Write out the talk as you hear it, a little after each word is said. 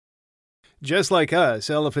Just like us,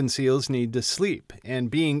 elephant seals need to sleep, and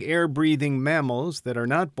being air-breathing mammals that are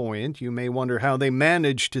not buoyant, you may wonder how they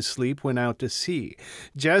manage to sleep when out to sea.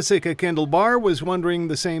 Jessica Kendall-Barr was wondering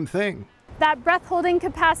the same thing. That breath-holding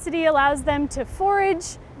capacity allows them to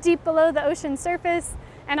forage deep below the ocean surface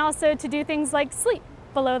and also to do things like sleep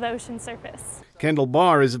below the ocean surface.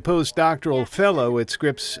 Kendall-Barr is a postdoctoral fellow at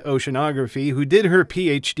Scripps Oceanography who did her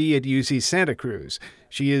PhD at UC Santa Cruz.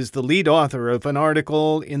 She is the lead author of an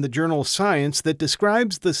article in the journal Science that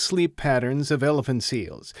describes the sleep patterns of elephant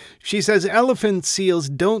seals. She says elephant seals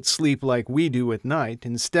don't sleep like we do at night.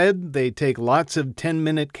 Instead, they take lots of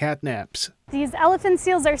 10-minute cat naps. These elephant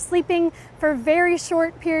seals are sleeping for very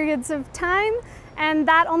short periods of time, and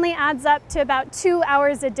that only adds up to about 2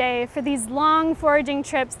 hours a day for these long foraging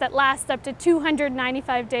trips that last up to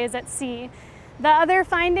 295 days at sea. The other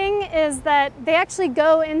finding is that they actually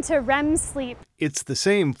go into REM sleep. It's the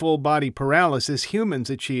same full-body paralysis humans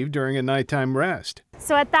achieve during a nighttime rest.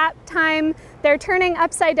 So at that time, they're turning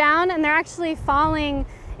upside down and they're actually falling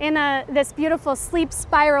in this beautiful sleep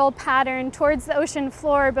spiral pattern towards the ocean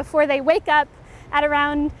floor before they wake up at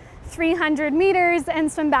around 300 meters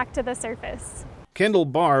and swim back to the surface.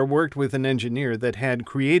 Kendall-Barr worked with an engineer that had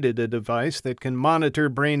created a device that can monitor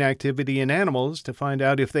brain activity in animals to find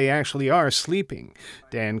out if they actually are sleeping.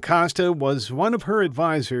 Dan Costa was one of her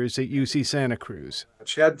advisors at UC Santa Cruz.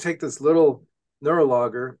 She had to take this little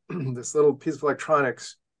neurologger, this little piece of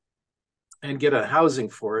electronics, and get a housing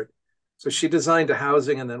for it. So she designed a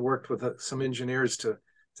housing and then worked with some engineers to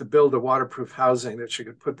build a waterproof housing that she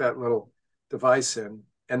could put that little device in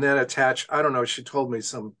and then attach, I don't know, she told me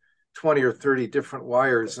some 20 or 30 different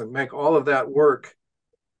wires and make all of that work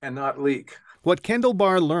and not leak. What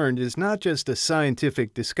Kendall-Barr learned is not just a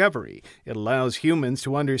scientific discovery. It allows humans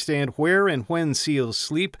to understand where and when seals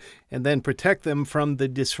sleep and then protect them from the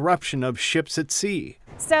disruption of ships at sea.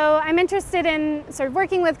 So I'm interested in sort of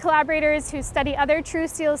working with collaborators who study other true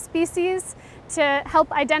seal species to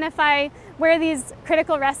help identify where these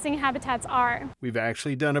critical resting habitats are. We've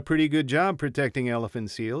actually done a pretty good job protecting elephant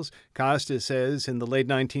seals. Costa says in the late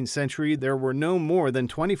 19th century there were no more than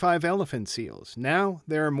 25 elephant seals. Now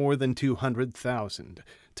there are more than 200,000.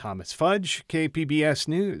 Thomas Fudge, KPBS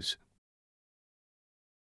News.